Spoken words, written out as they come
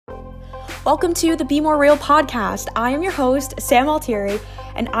Welcome to the Be More Real podcast. I am your host, Sam Altieri,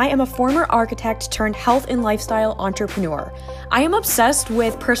 and I am a former architect turned health and lifestyle entrepreneur. I am obsessed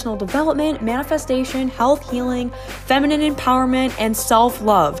with personal development, manifestation, health healing, feminine empowerment, and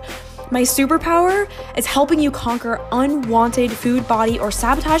self-love. My superpower is helping you conquer unwanted food, body, or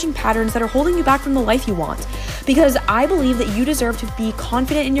sabotaging patterns that are holding you back from the life you want. Because I believe that you deserve to be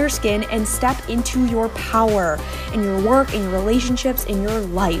confident in your skin and step into your power in your work, in your relationships, in your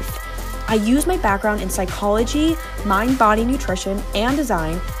life. I use my background in psychology, mind, body, nutrition, and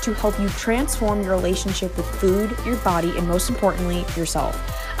design to help you transform your relationship with food, your body, and most importantly, yourself.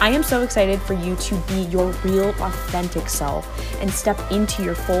 I am so excited for you to be your real, authentic self and step into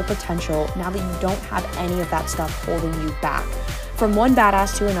your full potential now that you don't have any of that stuff holding you back. From one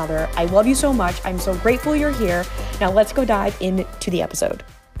badass to another, I love you so much. I'm so grateful you're here. Now let's go dive into the episode.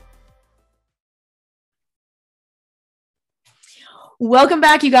 Welcome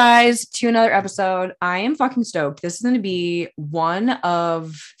back, you guys, to another episode. I am fucking stoked. This is going to be one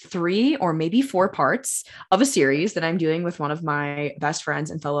of 3 or maybe 4 parts of a series that I'm doing with one of my best friends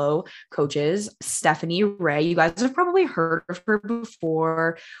and fellow coaches, Stephanie Ray. You guys have probably heard of her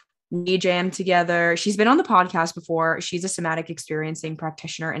before. We jam together. She's been on the podcast before. She's a somatic experiencing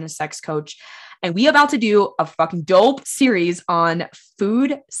practitioner and a sex coach. And we about to do a fucking dope series on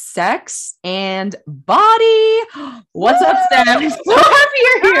food, sex, and body. What's up, Steph? I'm so happy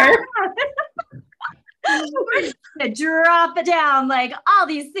you're here. We're just gonna drop it down like all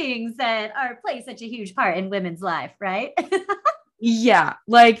these things that play such a huge part in women's life, right? Yeah,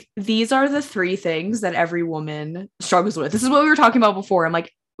 like these are the 3 things that every woman struggles with. This is what we were talking about before. I'm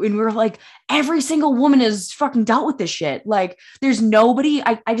like, when we were like, every single woman has fucking dealt with this shit. Like there's nobody,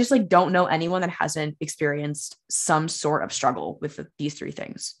 I just like don't know anyone that hasn't experienced some sort of struggle with these 3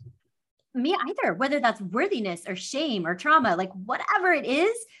 things. Me either, whether that's worthiness or shame or trauma, like whatever it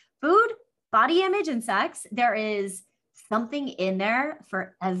is, food, body image, and sex, there is something in there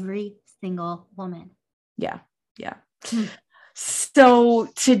for every single woman. Yeah. So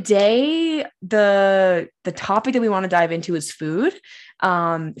today, the topic that we want to dive into is food.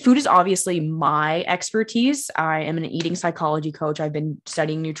 Food is obviously my expertise. I am an eating psychology coach. I've been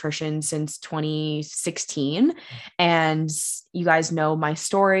studying nutrition since 2016. And you guys know my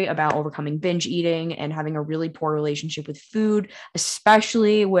story about overcoming binge eating and having a really poor relationship with food,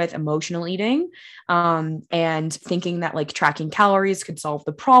 especially with emotional eating, and thinking that like tracking calories could solve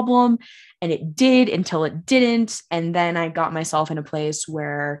the problem. And it did until it didn't. And then I got myself in a place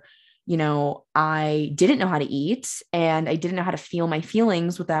where, you know, I didn't know how to eat and I didn't know how to feel my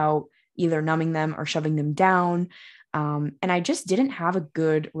feelings without either numbing them or shoving them down. And I just didn't have a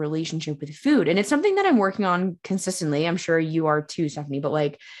good relationship with food. And it's something that I'm working on consistently. I'm sure you are too, Stephanie, but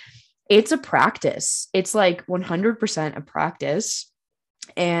like, it's a practice. It's like 100% a practice.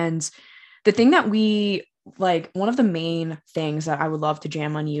 And the thing that like one of the main things that I would love to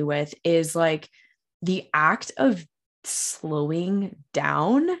jam on you with is like the act of slowing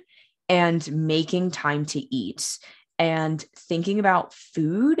down and making time to eat and thinking about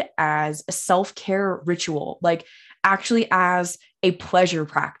food as a self-care ritual, like actually as a pleasure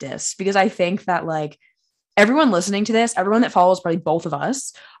practice. Because I think that like everyone listening to this, everyone that follows probably both of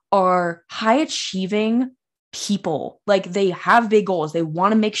us are high achieving people. Like they have big goals. They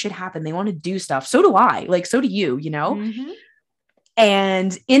want to make shit happen. They want to do stuff. So do I. Like, so do you, you know? Mm-hmm.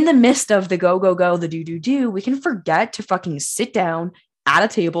 And in the midst of the go, go, go, the do, we can forget to fucking sit down at a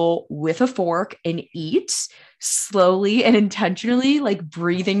table with a fork and eat slowly and intentionally, like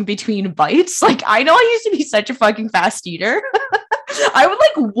breathing between bites. Like I know I used to be such a fucking fast eater. I would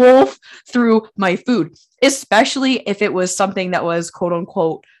like wolf through my food, especially if it was something that was quote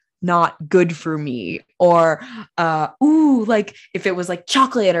unquote not good for me, or like if it was like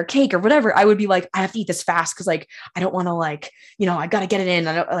chocolate or cake or whatever, I would be like, I have to eat this fast because like I don't want to like, you know, I gotta get it in.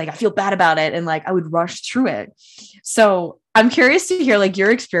 I don't like, I feel bad about it, and like I would rush through it. So I'm curious to hear like your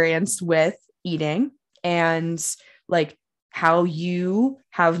experience with eating and like how you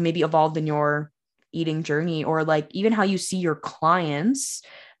have maybe evolved in your eating journey, or like even how you see your clients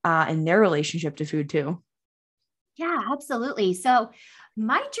and their relationship to food too. Yeah, absolutely. So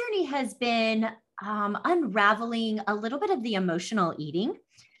my journey has been unraveling a little bit of the emotional eating,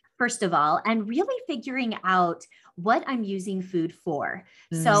 first of all, and really figuring out what I'm using food for.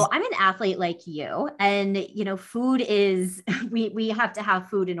 So I'm an athlete like you, and, you know, food is, we have to have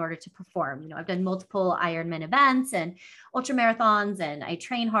food in order to perform. You know, I've done multiple Ironman events and ultra marathons, and I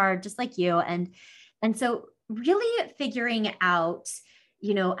train hard just like you. And so really figuring out,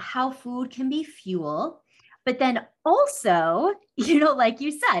 you know, how food can be fuel, But then also, like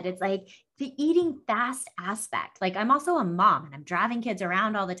you said, it's like the eating fast aspect. Like I'm also a mom and I'm driving kids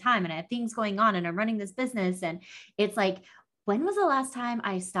around all the time and I have things going on and I'm running this business. And it's like, when was the last time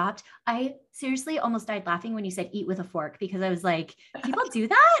I stopped? I seriously almost died laughing when you said eat with a fork, because I was like, people do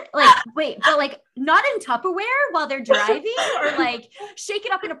that? Like, wait, but like not in Tupperware while they're driving, or like shake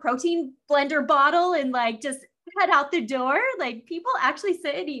it up in a protein blender bottle and like just head out the door. Like people actually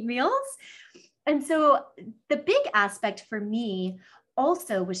sit and eat meals. And so the big aspect for me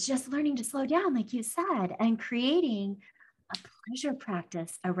also was just learning to slow down, like you said, and creating a pleasure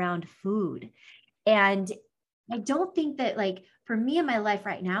practice around food. And I don't think that, like, for me in my life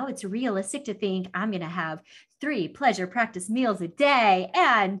right now, it's realistic to think I'm going to have 3 pleasure practice meals a day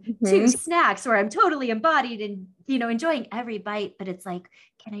and 2 Mhm. snacks where I'm totally embodied and, enjoying every bite. But it's like,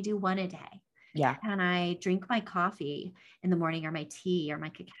 can I do one a day? Yeah. Can I drink my coffee in the morning or my tea or my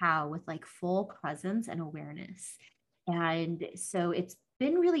cacao with like full presence and awareness? And so it's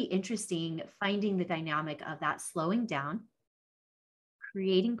been really interesting finding the dynamic of that slowing down,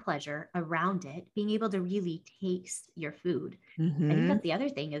 creating pleasure around it, being able to really taste your food. I think Hmm. that's the other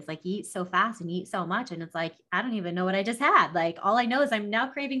thing, is like you eat so fast and you eat so much. And it's like, I don't even know what I just had. Like all I know is I'm now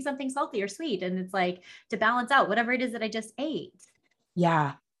craving something salty or sweet. And it's like to balance out whatever it is that I just ate.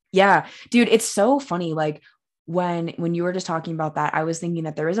 Yeah. Yeah. Dude, it's so funny. Like when you were just talking about that, I was thinking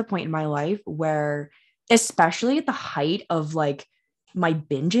that there is a point in my life where, especially at the height of like my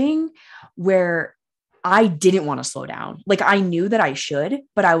binging, where I didn't want to slow down. Like I knew that I should,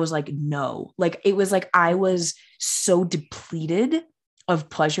 but I was like, no. Like it was like I was so depleted of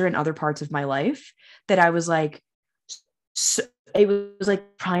pleasure in other parts of my life that I was like, so, it was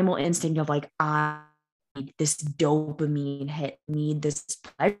like primal instinct of like, I need this dopamine hit, need this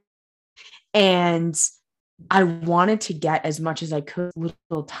pleasure. And I wanted to get as much as I could,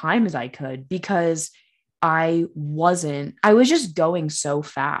 little time as I could, because I was just going so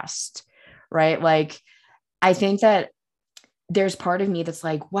fast. Right. Like, I think that there's part of me that's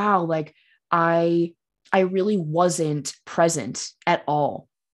like, wow, like I, I really wasn't present at all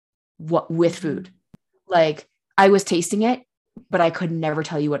with food. Mhm. Like I was tasting it, but I could never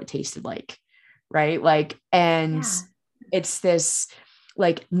tell you what it tasted like. Right. Like, and Yeah. it's this,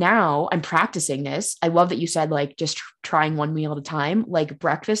 like now I'm practicing this. I love that you said like just trying one meal at a time. Like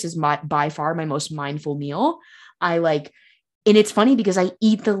breakfast is by far my most mindful meal. I like, and it's funny because I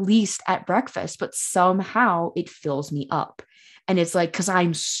eat the least at breakfast, but somehow it fills me up. And it's like, cause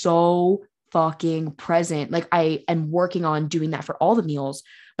I'm so fucking present. Like I am working on doing that for all the meals,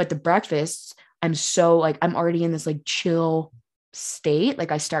 but the breakfasts, I'm so like, I'm already in this like chill state.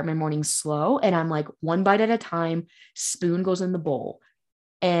 Like I start my morning slow and I'm like one bite at a time, spoon goes in the bowl.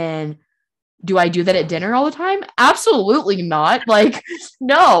 And do I do that at dinner all the time? Absolutely not. Like,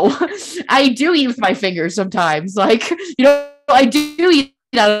 no, I do eat with my fingers sometimes. Like, I do eat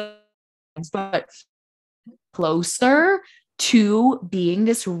that, but closer to being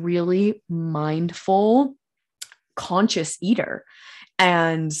this really mindful, conscious eater.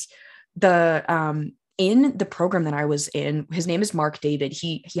 And in the program that I was in, his name is Mark David.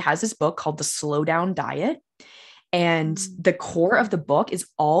 He has this book called The Slow Down Diet. And Mm. the core of the book is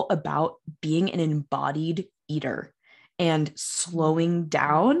all about being an embodied eater and Mm. slowing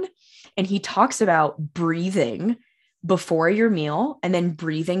down. And he talks about breathing before your meal and then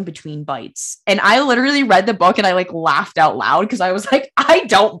breathing between bites. And I literally read the book and I like laughed out loud because I was like, I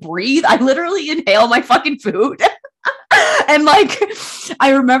don't breathe. I literally inhale my fucking food. And like I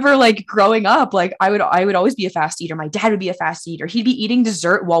remember like growing up, like I would always be a fast eater. My dad would be a fast eater. He'd be eating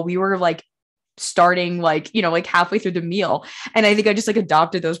dessert while we were like starting like like halfway through the meal. And I think I just like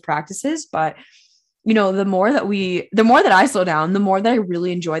adopted those practices. But the more that I slow down, the more that I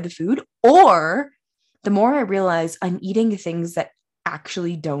really enjoy the food, or the more I realize I'm eating things that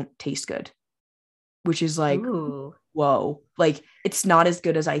actually don't taste good, which is like, Ooh. whoa, like it's not as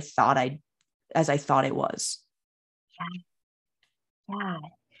good as I thought it was. Yeah.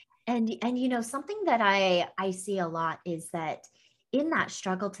 And something that I see a lot is that in that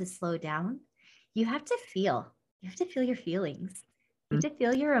struggle to slow down, you have to feel. You have to feel your feelings. You have to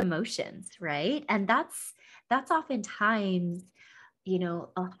feel your emotions, right? And that's oftentimes,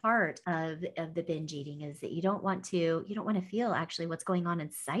 a part of the binge eating, is that you don't want to feel actually what's going on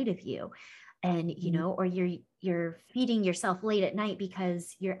inside of you. And Mhm. or you're feeding yourself late at night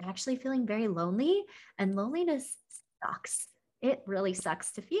because you're actually feeling very lonely, and loneliness sucks. It really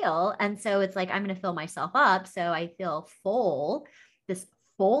sucks to feel. And so it's like, I'm going to fill myself up so I feel full, this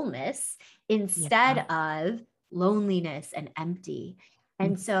fullness, instead Yeah. of loneliness and empty.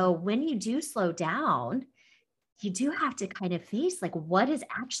 And so when you do slow down, you do have to kind of face like what is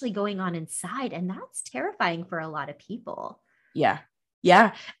actually going on inside. And that's terrifying for a lot of people. Yeah.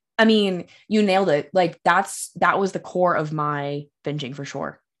 Yeah. I mean, you nailed it. Like that was the core of my binging for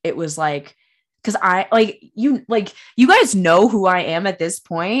sure. It was like, cause you guys know who I am at this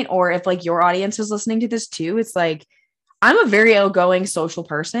point, or if like your audience is listening to this too, it's like, I'm a very outgoing social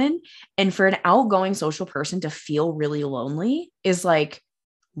person. And for an outgoing social person to feel really lonely is like,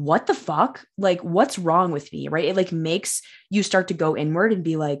 what the fuck? Like, what's wrong with me? Right. It like makes you start to go inward and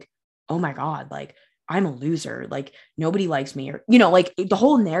be like, oh my God, like I'm a loser. Like nobody likes me, or, like the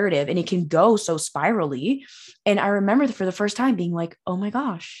whole narrative, and it can go so spirally. And I remember for the first time being like, oh my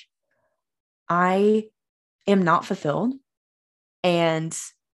gosh, I am not fulfilled and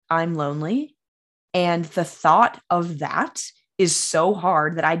I'm lonely. And the thought of that is so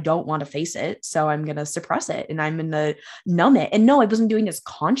hard that I don't want to face it. So I'm going to suppress it and I'm going to numb it. And no, I wasn't doing this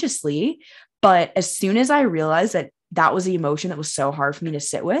consciously. But as soon as I realized that that was the emotion that was so hard for me to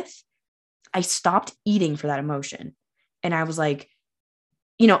sit with, I stopped eating for that emotion. And I was like,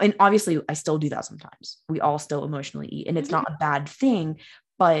 and obviously I still do that sometimes. We all still emotionally eat, and it's not a bad thing.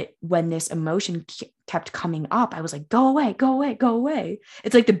 But when this emotion kept coming up, I was like, go away, go away, go away.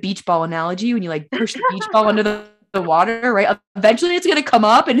 It's like the beach ball analogy when you like push the beach ball under the water, right? Eventually it's going to come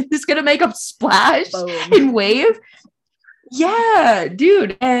up and it's going to make a splash and wave. Yeah,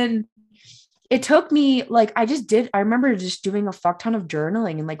 dude. And it took me like, I remember just doing a fuck ton of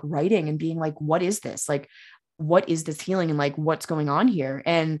journaling and like writing and being like, what is this? Like, what is this feeling? And like, what's going on here?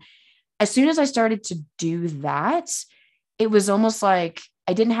 And as soon as I started to do that, it was almost like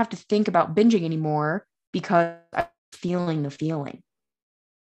I didn't have to think about binging anymore because I'm feeling the feeling.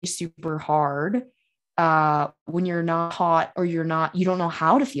 It's super hard when you're not taught, or you don't know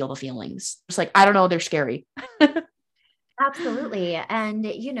how to feel the feelings. It's like, I don't know, they're scary. Absolutely. And,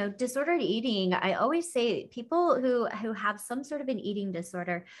 disordered eating, I always say people who have some sort of an eating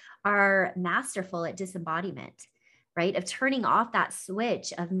disorder are masterful at disembodiment, right? Of turning off that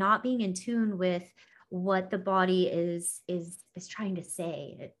switch, of not being in tune with what the body is trying to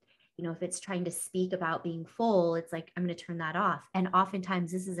say. If it's trying to speak about being full, it's like, I'm going to turn that off. And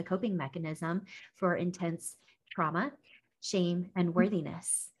oftentimes this is a coping mechanism for intense trauma, shame, and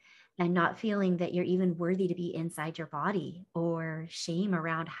worthiness. And not feeling that you're even worthy to be inside your body, or shame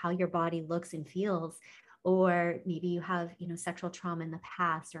around how your body looks and feels. Or maybe you have, sexual trauma in the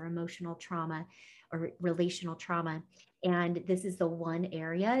past, or emotional trauma, or relational trauma. And this is the one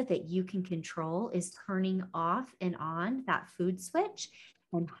area that you can control, is turning off and on that food switch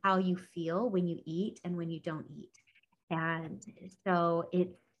and how you feel when you eat and when you don't eat. And so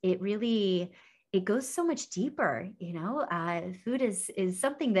it really, it goes so much deeper. Food is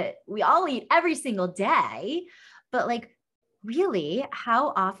something that we all eat every single day, but like, really,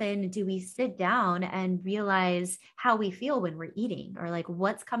 how often do we sit down and realize how we feel when we're eating, or like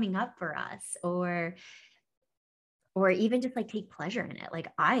what's coming up for us, or even just like take pleasure in it? Like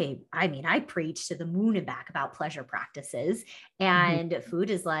I mean, I preach to the moon and back about pleasure practices, and food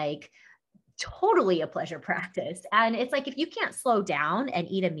is like totally a pleasure practice. And it's like, if you can't slow down and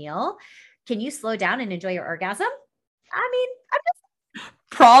eat a meal, can you slow down and enjoy your orgasm? I mean,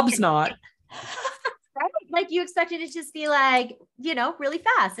 probs not. Right? Like you expect it to just be like, really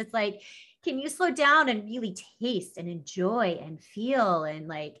fast. It's like, can you slow down and really taste and enjoy and feel and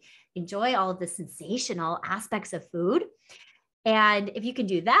like enjoy all of the sensational aspects of food? And if you can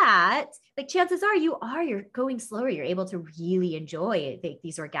do that, like chances are you're going slower. You're able to really enjoy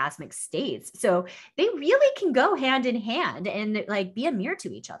these orgasmic states. So they really can go hand in hand and like be a mirror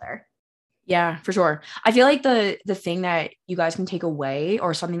to each other. Yeah, for sure. I feel like the thing that you guys can take away,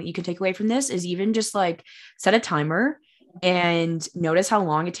 or something that you can take away from this, is even just like set a timer and notice how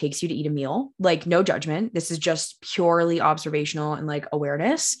long it takes you to eat a meal. Like no judgment. This is just purely observational and like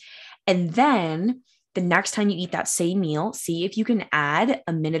awareness. And then the next time you eat that same meal, see if you can add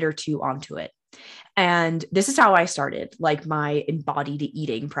a minute or two onto it. And this is how I started like my embodied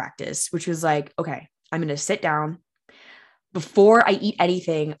eating practice, which was like, okay, I'm going to sit down. Before I eat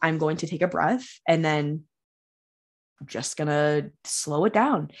anything, I'm going to take a breath, and then I'm just going to slow it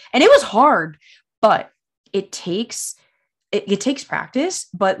down. And it was hard, but it takes practice,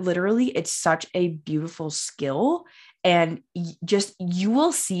 but literally it's such a beautiful skill. And you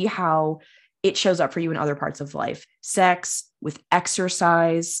will see how it shows up for you in other parts of life, sex, with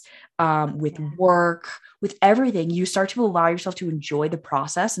exercise, with work, with everything. You start to allow yourself to enjoy the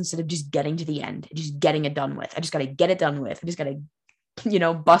process instead of just getting to the end, just getting it done with. I just got to get it done with. I just got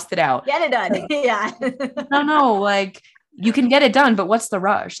to, bust it out. Get it done. Yeah. No, like you can get it done, but what's the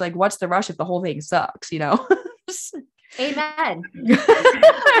rush? Like, what's the rush if the whole thing sucks, Amen.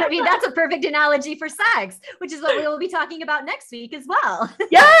 mean, that's a perfect analogy for sex, which is what we will be talking about next week as well.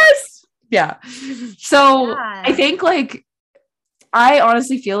 Yes. Yeah. So Yeah. I think like, I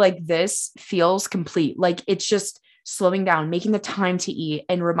honestly feel like this feels complete. Like it's just slowing down, making the time to eat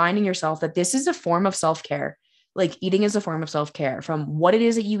and reminding yourself that this is a form of self-care. Like eating is a form of self-care from what it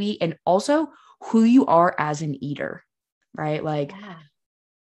is that you eat and also who you are as an eater, right? Like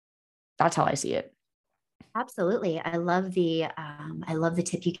that's how I see it. Absolutely. I love the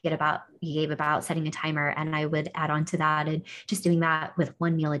tip you gave about setting a timer. And I would add on to that and just doing that with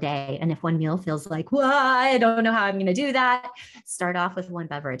one meal a day. And if one meal feels like, well, I don't know how I'm going to do that, start off with one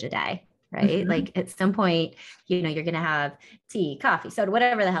beverage a day. Right. Like at some point, you're going to have tea, coffee, soda,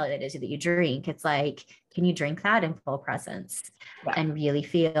 whatever the hell it is that you drink. It's like, can you drink that in full presence and really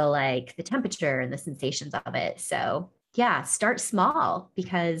feel like the temperature and the sensations of it? So yeah, start small,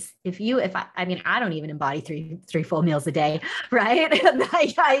 because I mean, I don't even embody three full meals a day, right?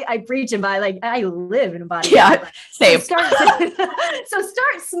 I preach and by like, I live and embody. Yeah, same. So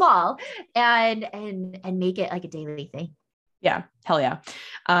start small and make it like a daily thing. Yeah, hell yeah.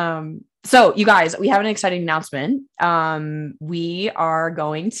 So you guys, we have an exciting announcement. We are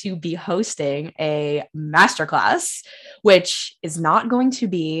going to be hosting a masterclass, which is not going to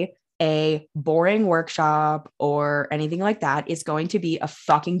be a boring workshop or anything like that. It's going to be a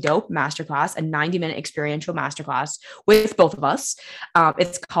fucking dope masterclass, a 90-minute experiential masterclass with both of us.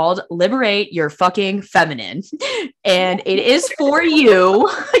 It's called Liberate Your Fucking Feminine. And it is for you.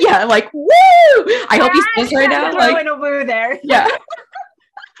 Yeah, like, woo! I hope you see this right now. Like, a woo there. Yeah.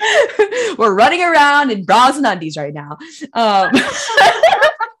 We're running around in bras and undies right now.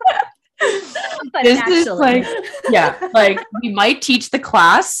 This is like, yeah, like we might teach the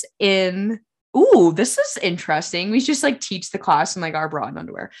class in, ooh, this is interesting. We just like teach the class in like our bra and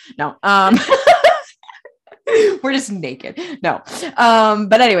underwear. No, we're just naked. No.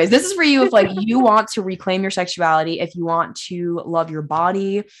 But anyways, this is for you if like you want to reclaim your sexuality, if you want to love your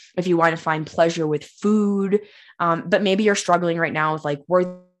body, if you want to find pleasure with food, but maybe you're struggling right now with like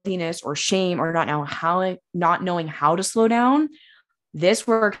worthiness or shame or not knowing how to slow down. This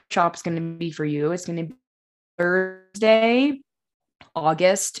workshop is going to be for you. It's going to be Thursday,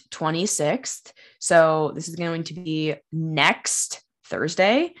 August 26th. So this is going to be next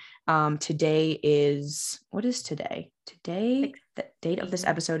Thursday. Today is, what is today? Today, the date of this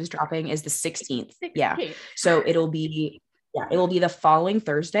episode is dropping is the 16th. Yeah. So it will be the following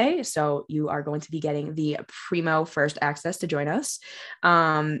Thursday. So you are going to be getting the primo first access to join us.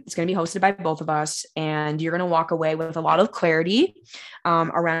 It's going to be hosted by both of us, and you're going to walk away with a lot of clarity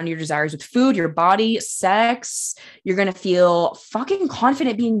around your desires with food, your body, sex. You're going to feel fucking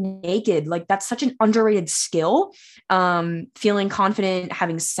confident being naked. Like that's such an underrated skill. Feeling confident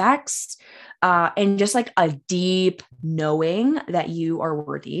having sex. And just like a deep knowing that you are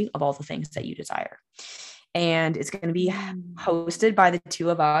worthy of all the things that you desire. And it's going to be hosted by the two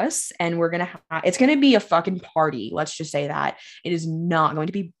of us, and it's going to be a fucking party. Let's just say that. It is not going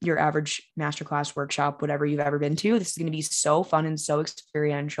to be your average masterclass workshop, whatever you've ever been to. This is going to be so fun and so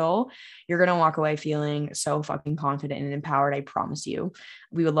experiential. You're going to walk away feeling so fucking confident and empowered. I promise you.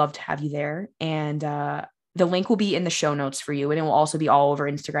 We would love to have you there. And, the link will be in the show notes for you, and it will also be all over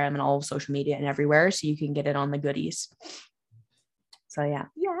Instagram and all of social media and everywhere. So you can get it on the goodies. So yeah.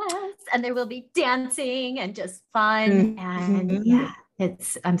 Yes. And there will be dancing and just fun. And yeah,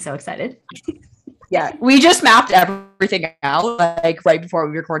 I'm so excited. Yeah. We just mapped everything out like right before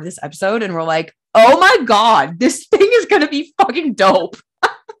we recorded this episode, and we're like, oh my God, this thing is going to be fucking dope.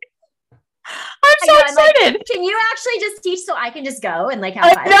 I'm so excited. Like, can you actually just teach so I can just go and like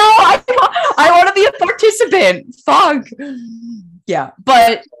have fun? I want to be a participant. Fuck. Yeah,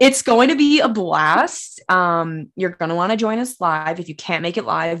 but it's going to be a blast. You're going to want to join us live. If you can't make it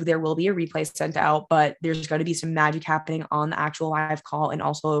live, there will be a replay sent out, but there's going to be some magic happening on the actual live call, and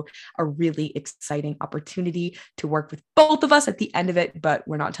also a really exciting opportunity to work with both of us at the end of it, but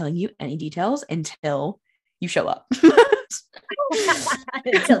we're not telling you any details until you show up.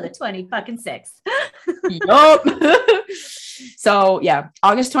 Until the 26th. Yup. So yeah,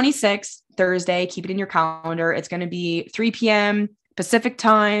 August 26th, Thursday, keep it in your calendar. It's going to be 3 p.m. Pacific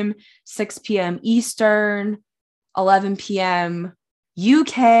time, 6 p.m. Eastern, 11 p.m.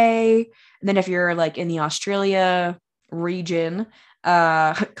 UK. And then if you're like in the Australia region,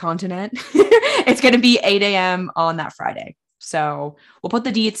 continent, it's going to be 8 a.m. on that Friday. So we'll put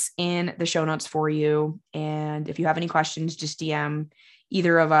the deets in the show notes for you. And if you have any questions, just DM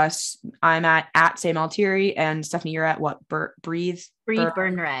either of us. I'm at Sam Altieri, and Stephanie, you're at what? Breathe,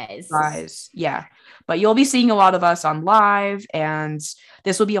 Burn, Rise. Rise. Yeah. But you'll be seeing a lot of us on live, and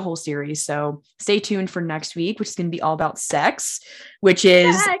this will be a whole series. So stay tuned for next week, which is going to be all about sex, which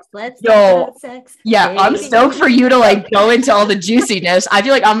is Let's talk about sex. Yeah, I'm stoked for you to like go into all the juiciness. I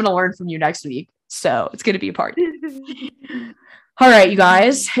feel like I'm going to learn from you next week. So it's going to be a party. All right, you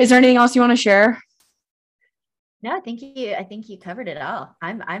guys, is there anything else you want to share? No, I think you covered it all.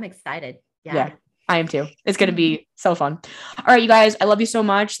 I'm excited. Yeah, I am too. It's going to be so fun. All right, you guys, I love you so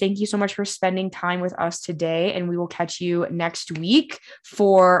much. Thank you so much for spending time with us today. And we will catch you next week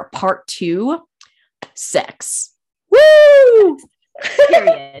for part 2, sex. Woo!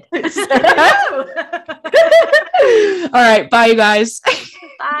 Period. All right, bye, you guys.